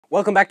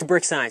Welcome back to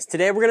Brick Science.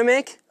 Today we're going to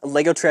make a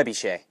LEGO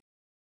Trebuchet.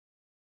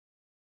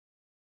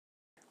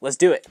 Let's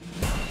do it.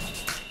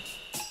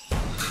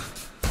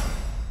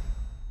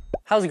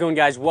 How's it going,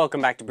 guys? Welcome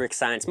back to Brick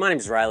Science. My name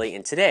is Riley,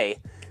 and today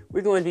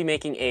we're going to be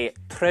making a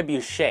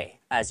trebuchet,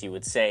 as you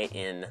would say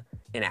in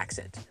an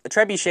accent. A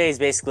trebuchet is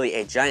basically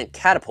a giant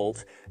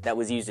catapult that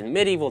was used in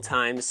medieval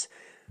times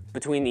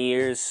between the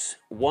years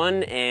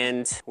 1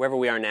 and wherever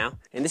we are now.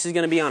 And this is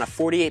going to be on a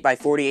 48 by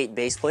 48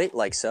 base plate,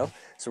 like so.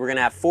 So we're going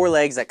to have 4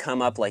 legs that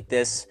come up like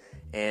this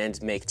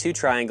and make 2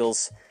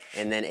 triangles,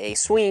 and then a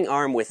swinging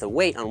arm with a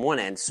weight on one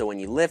end. So when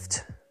you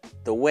lift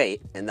the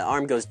weight and the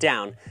arm goes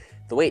down,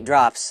 the weight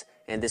drops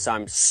and this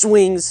arm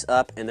swings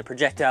up and the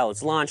projectile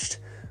is launched,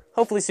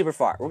 hopefully super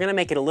far. We're going to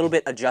make it a little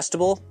bit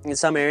adjustable in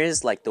some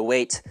areas, like the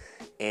weight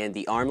and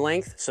the arm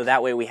length, so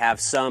that way we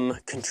have some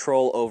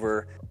control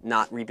over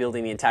not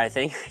rebuilding the entire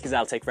thing, because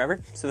that'll take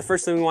forever. So the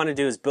first thing we want to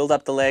do is build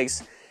up the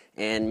legs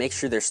and make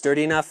sure they're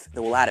sturdy enough.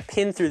 Then we'll add a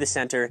pin through the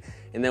center,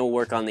 and then we'll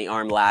work on the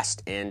arm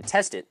last and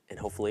test it, and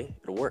hopefully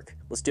it'll work.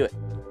 Let's do it.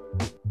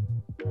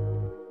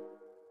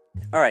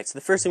 Alright, so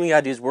the first thing we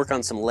gotta do is work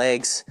on some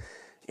legs,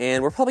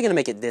 and we're probably gonna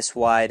make it this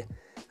wide.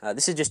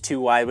 This is just too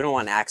wide. We don't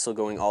want an axle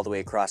going all the way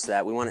across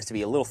that. We want it to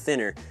be a little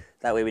thinner.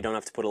 That way we don't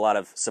have to put a lot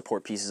of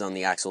support pieces on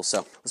the axle.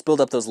 So let's build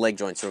up those leg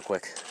joints real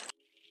quick.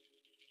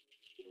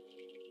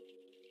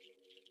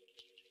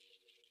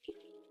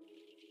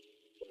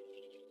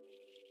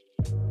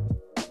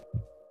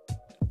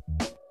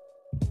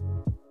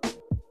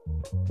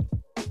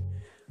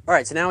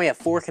 Alright, so now we have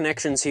 4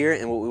 connections here,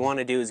 and what we want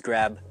to do is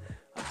grab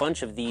a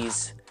bunch of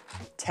these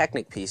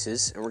Technic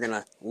pieces, and we're going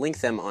to link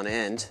them on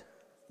end,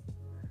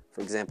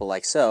 for example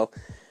like so.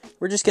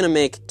 We're just going to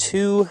make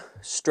 2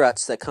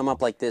 struts that come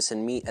up like this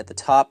and meet at the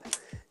top.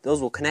 Those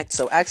will connect.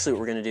 So actually what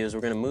we're going to do is we're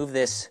going to move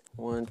this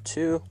 1,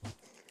 2,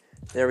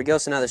 there we go.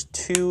 So now there's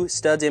 2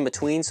 studs in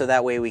between, so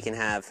that way we can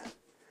have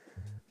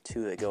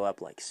 2 that go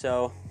up like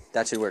so.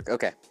 That should work.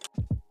 Okay.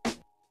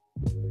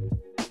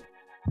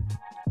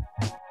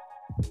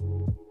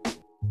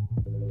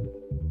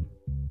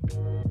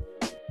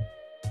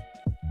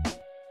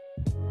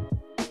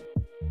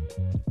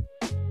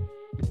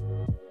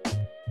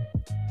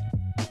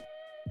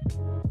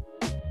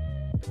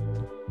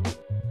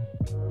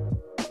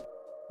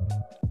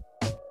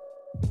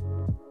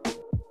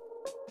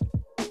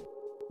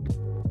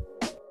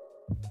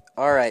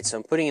 Alright, so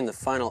I'm putting in the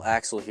final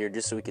axle here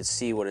just so we can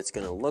see what it's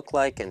going to look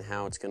like and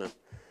how it's going to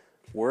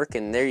work.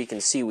 And there you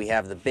can see we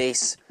have the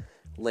base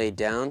laid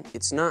down.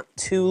 It's not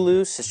too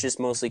loose, it's just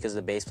mostly because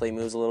the base plate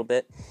moves a little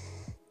bit.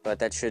 But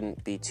that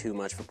shouldn't be too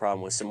much of a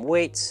problem with some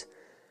weights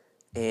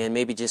and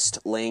maybe just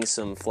laying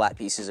some flat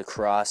pieces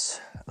across.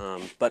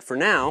 But for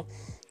now,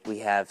 we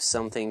have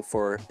something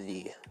for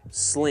the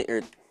sling,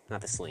 or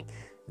not the sling,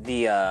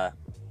 the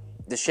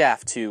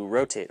shaft to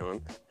rotate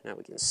on. Now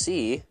we can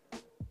see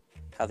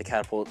how the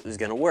catapult is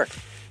going to work.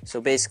 So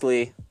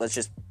basically, let's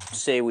just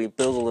say we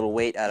build a little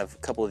weight out of a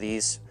couple of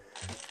these.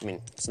 I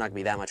mean, it's not going to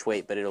be that much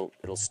weight, but it'll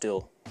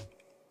still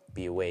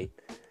be a weight.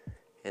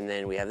 And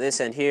then we have this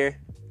end here.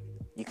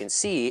 You can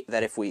see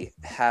that if we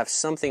have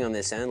something on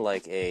this end,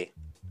 like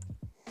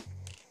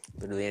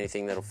literally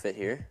anything that'll fit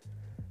here,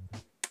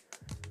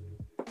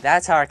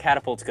 that's how our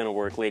catapult's going to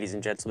work, ladies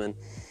and gentlemen.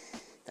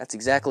 That's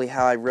exactly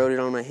how I wrote it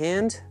on my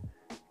hand.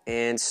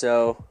 And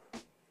so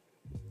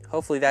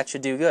hopefully that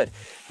should do good.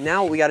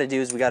 Now what we got to do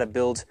is we got to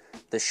build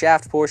the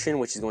shaft portion,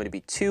 which is going to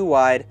be too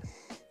wide,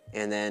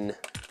 and then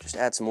just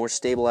add some more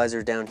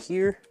stabilizer down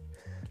here,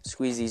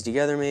 squeeze these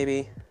together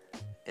maybe,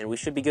 and we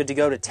should be good to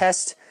go to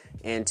test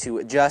and to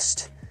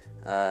adjust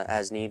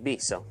as need be.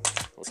 So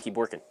let's keep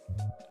working.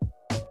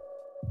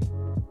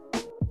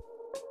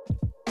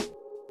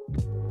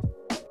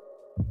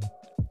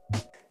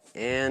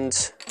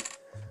 And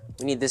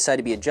we need this side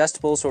to be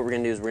adjustable, so what we're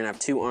going to do is we're going to have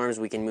 2 arms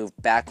we can move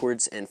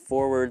backwards and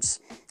forwards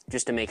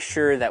just to make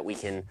sure that we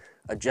can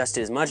adjust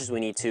it as much as we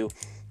need to.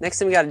 Next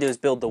thing we got to do is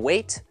build the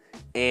weight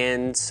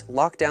and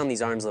lock down these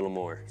arms a little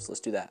more. So let's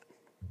do that.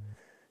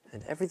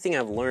 And everything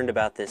I've learned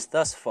about this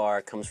thus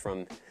far comes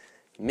from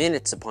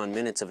minutes upon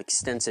minutes of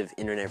extensive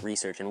internet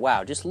research. And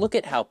wow, just look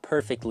at how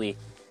perfectly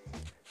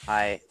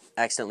I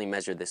accidentally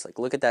measured this. Like,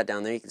 look at that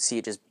down there. You can see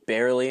it just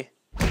barely.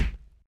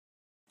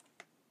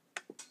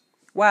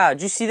 Wow,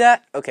 did you see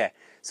that? Okay,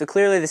 so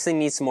clearly this thing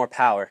needs some more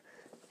power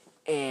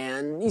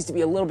and needs to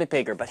be a little bit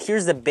bigger, but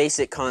here's the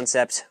basic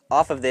concept.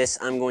 Off of this,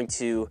 I'm going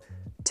to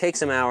take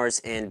some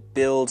hours and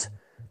build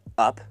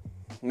up,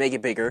 make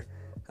it bigger,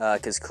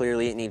 because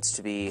clearly it needs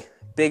to be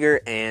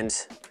bigger and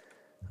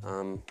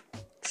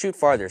shoot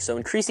farther. So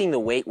increasing the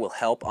weight will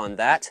help on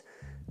that,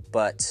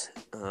 but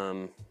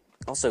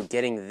also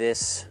getting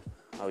this,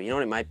 oh, you know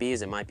what it might be?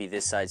 Is it might be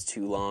this side's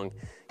too long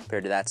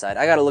compared to that side.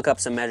 I gotta look up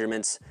some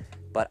measurements,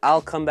 but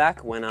I'll come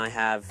back when I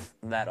have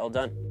that all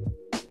done.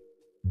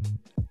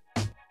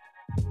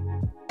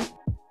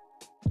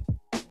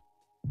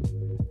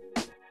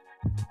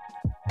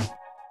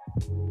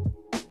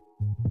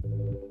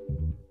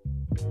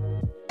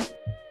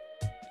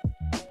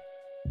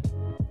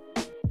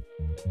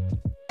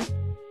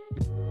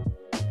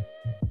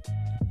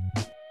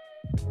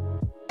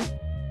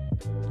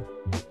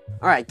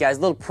 Alright guys,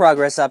 little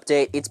progress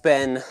update. It's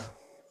been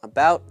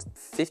about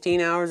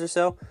 15 hours or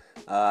so.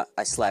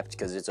 I slept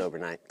because it's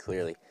overnight,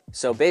 clearly.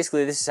 So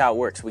basically this is how it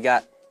works. We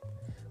got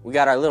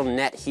our little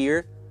net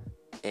here,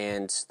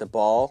 and the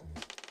ball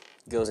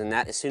goes in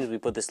that as soon as we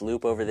put this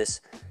loop over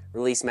this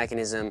release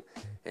mechanism.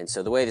 And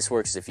so the way this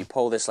works is if you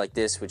pull this like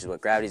this, which is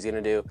what gravity's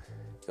gonna do,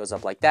 it goes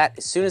up like that.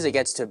 As soon as it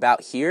gets to about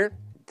here,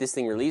 this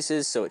thing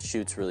releases, so it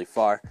shoots really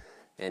far,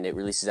 and it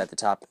releases at the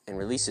top and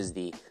releases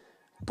the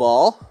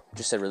ball.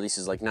 Just said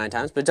releases like 9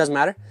 times, but it doesn't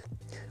matter.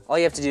 All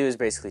you have to do is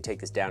basically take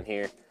this down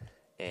here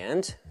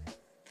and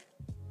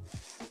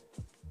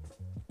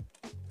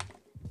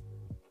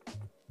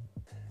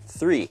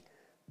three,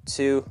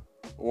 two,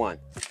 one.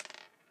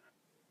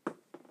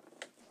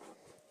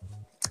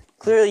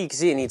 Clearly you can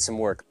see it needs some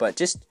work, but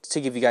just to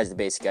give you guys the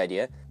basic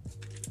idea.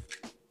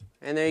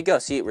 And there you go.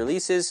 See, it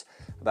releases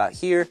about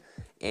here,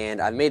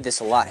 and I've made this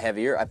a lot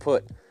heavier. I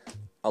put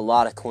a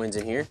lot of coins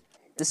in here.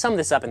 To sum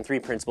this up in 3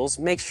 principles,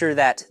 make sure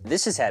that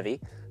this is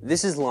heavy,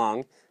 this is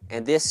long,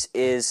 and this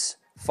is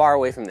far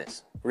away from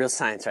this. Real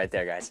science right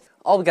there, guys.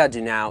 All we gotta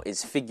do now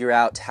is figure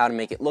out how to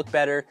make it look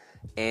better,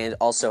 and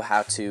also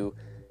how to,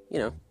 you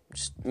know,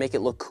 just make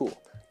it look cool.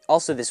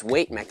 Also, this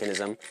weight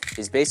mechanism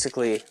is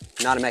basically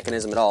not a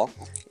mechanism at all.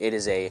 It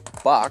is a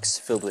box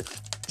filled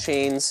with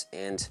chains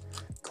and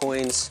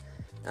coins,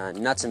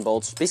 nuts and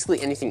bolts,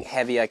 basically anything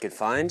heavy I could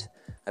find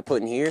I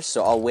put in here.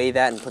 So I'll weigh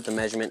that and put the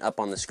measurement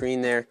up on the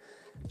screen there,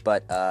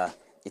 but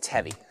it's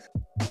heavy.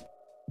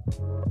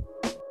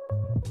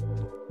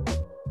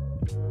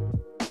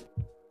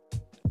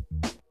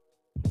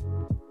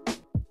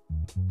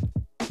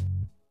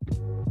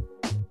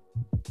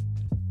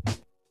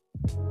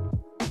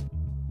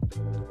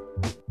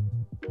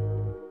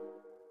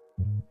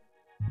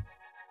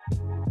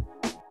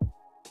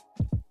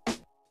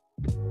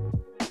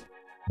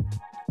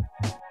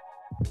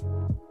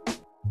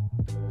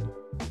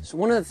 So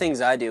one of the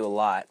things I do a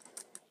lot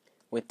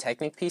with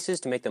Technic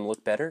pieces to make them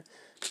look better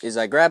is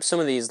I grab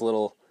some of these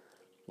little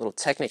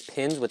Technic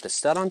pins with the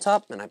stud on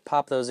top, and I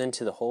pop those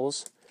into the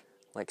holes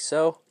like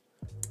so.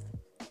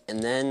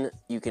 And then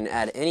you can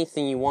add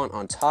anything you want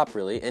on top,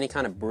 really, any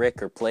kind of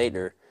brick or plate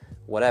or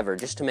whatever,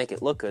 just to make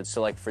it look good.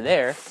 So like for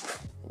there,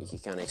 you can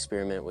kind of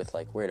experiment with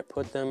like where to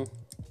put them,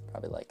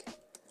 probably like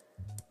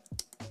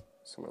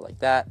somewhere like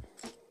that.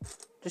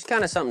 Just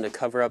kind of something to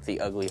cover up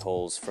the ugly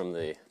holes from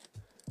the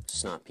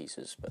snot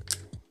pieces.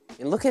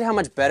 And look at how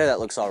much better that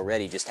looks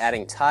already, just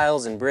adding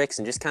tiles and bricks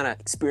and just kind of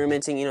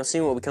experimenting, you know,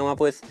 seeing what we come up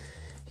with.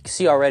 You can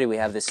see already we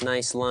have this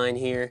nice line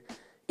here.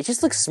 It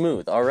just looks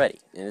smooth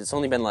already, and it's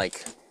only been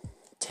like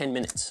 10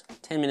 minutes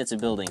of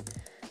building,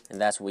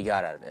 and that's what we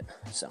got out of it.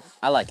 So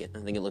I like it. I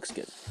think it looks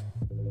good.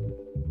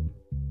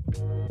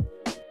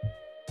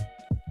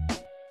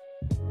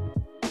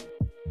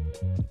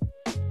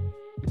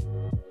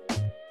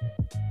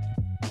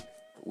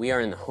 We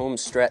are in the home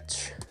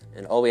stretch,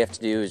 and all we have to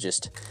do is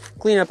just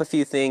clean up a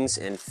few things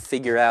and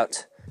figure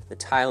out the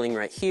tiling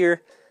right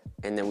here,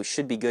 and then we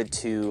should be good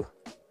to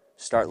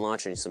start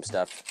launching some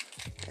stuff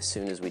as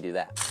soon as we do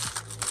that.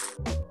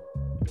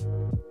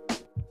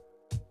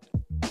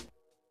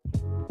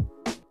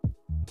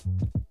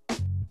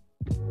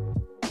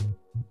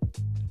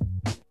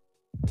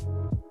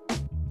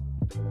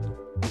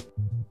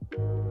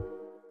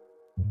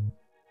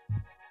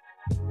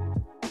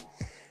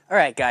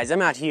 Alright guys,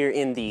 I'm out here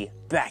in the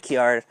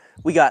backyard.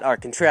 We got our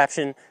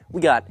contraption.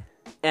 We got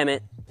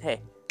Emmet.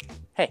 Hey,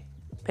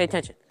 pay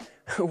attention.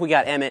 We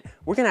got Emmet.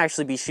 We're gonna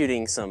actually be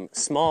shooting some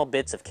small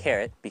bits of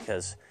carrot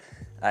because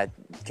I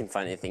couldn't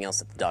find anything else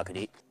that the dog could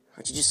eat.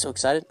 Aren't you just so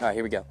excited? Alright,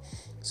 here we go.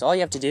 So all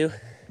you have to do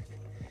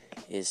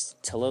is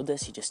to load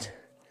this, you just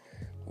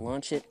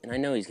launch it, and I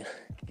know he's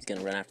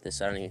gonna run after this,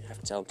 so I don't even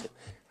have to tell him to.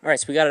 Alright,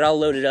 so we got it all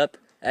loaded up.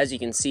 As you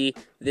can see,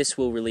 this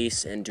will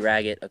release and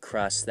drag it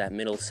across that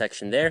middle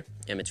section there.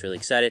 Emmet's really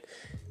excited.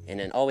 And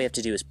then all we have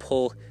to do is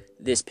pull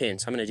this pin.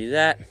 So I'm going to do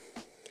that.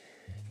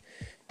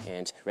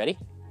 And ready?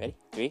 Ready?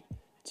 3,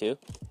 2,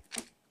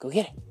 go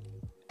get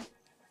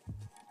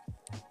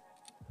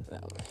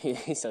it.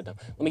 He's so dumb.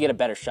 Let me get a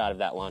better shot of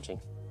that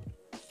launching.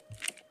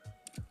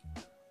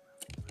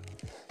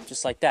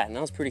 Just like that. And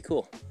that was pretty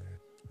cool.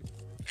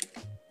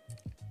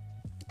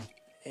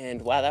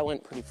 And wow, that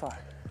went pretty far.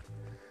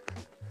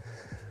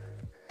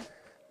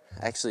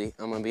 Actually,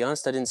 I'm gonna be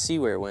honest, I didn't see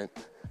where it went.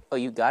 Oh,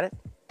 you got it?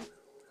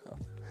 Oh.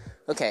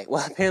 Okay,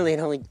 well apparently it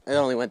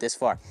only went this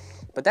far.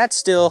 But that's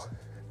still,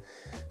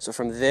 so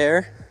from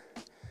there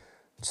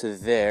to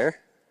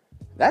there,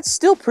 that's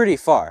still pretty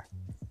far.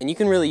 And you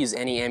can really use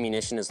any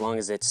ammunition as long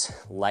as it's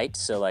light.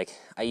 So like,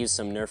 I used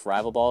some Nerf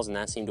rival balls and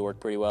that seemed to work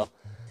pretty well.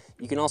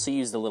 You can also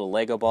use the little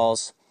Lego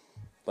balls,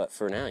 but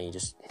for now you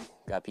just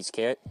got a piece of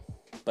carrot.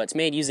 But it's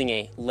made using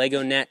a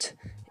Lego net,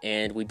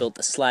 and we built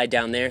the slide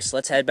down there. So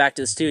let's head back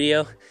to the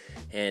studio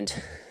and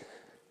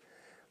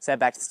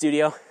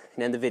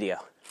end the video.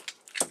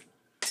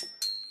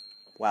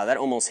 Wow, that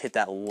almost hit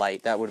that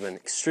light. That would have been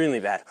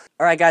extremely bad.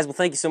 Alright guys, well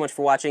thank you so much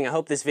for watching. I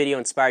hope this video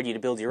inspired you to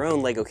build your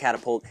own LEGO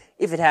Catapult.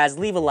 If it has,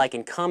 leave a like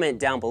and comment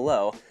down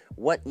below.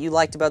 what you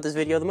liked about this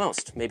video the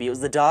most. Maybe it was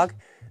the dog,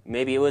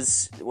 maybe it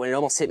was when it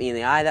almost hit me in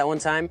the eye that one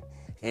time,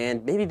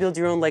 and maybe build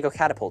your own LEGO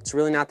Catapult. It's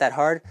really not that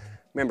hard.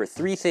 Remember,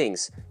 3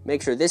 things.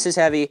 Make sure this is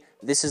heavy,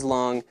 this is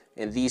long,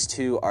 and these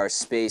two are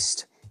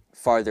spaced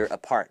farther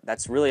apart.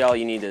 That's really all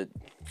you need to,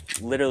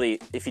 literally,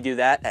 if you do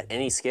that at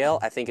any scale,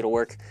 I think it'll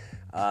work.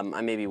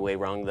 I may be way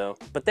wrong though.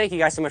 But thank you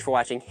guys so much for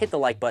watching. Hit the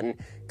like button,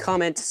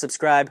 comment,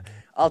 subscribe.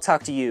 I'll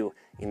talk to you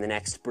in the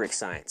next Brick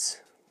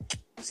Science.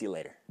 See you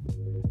later.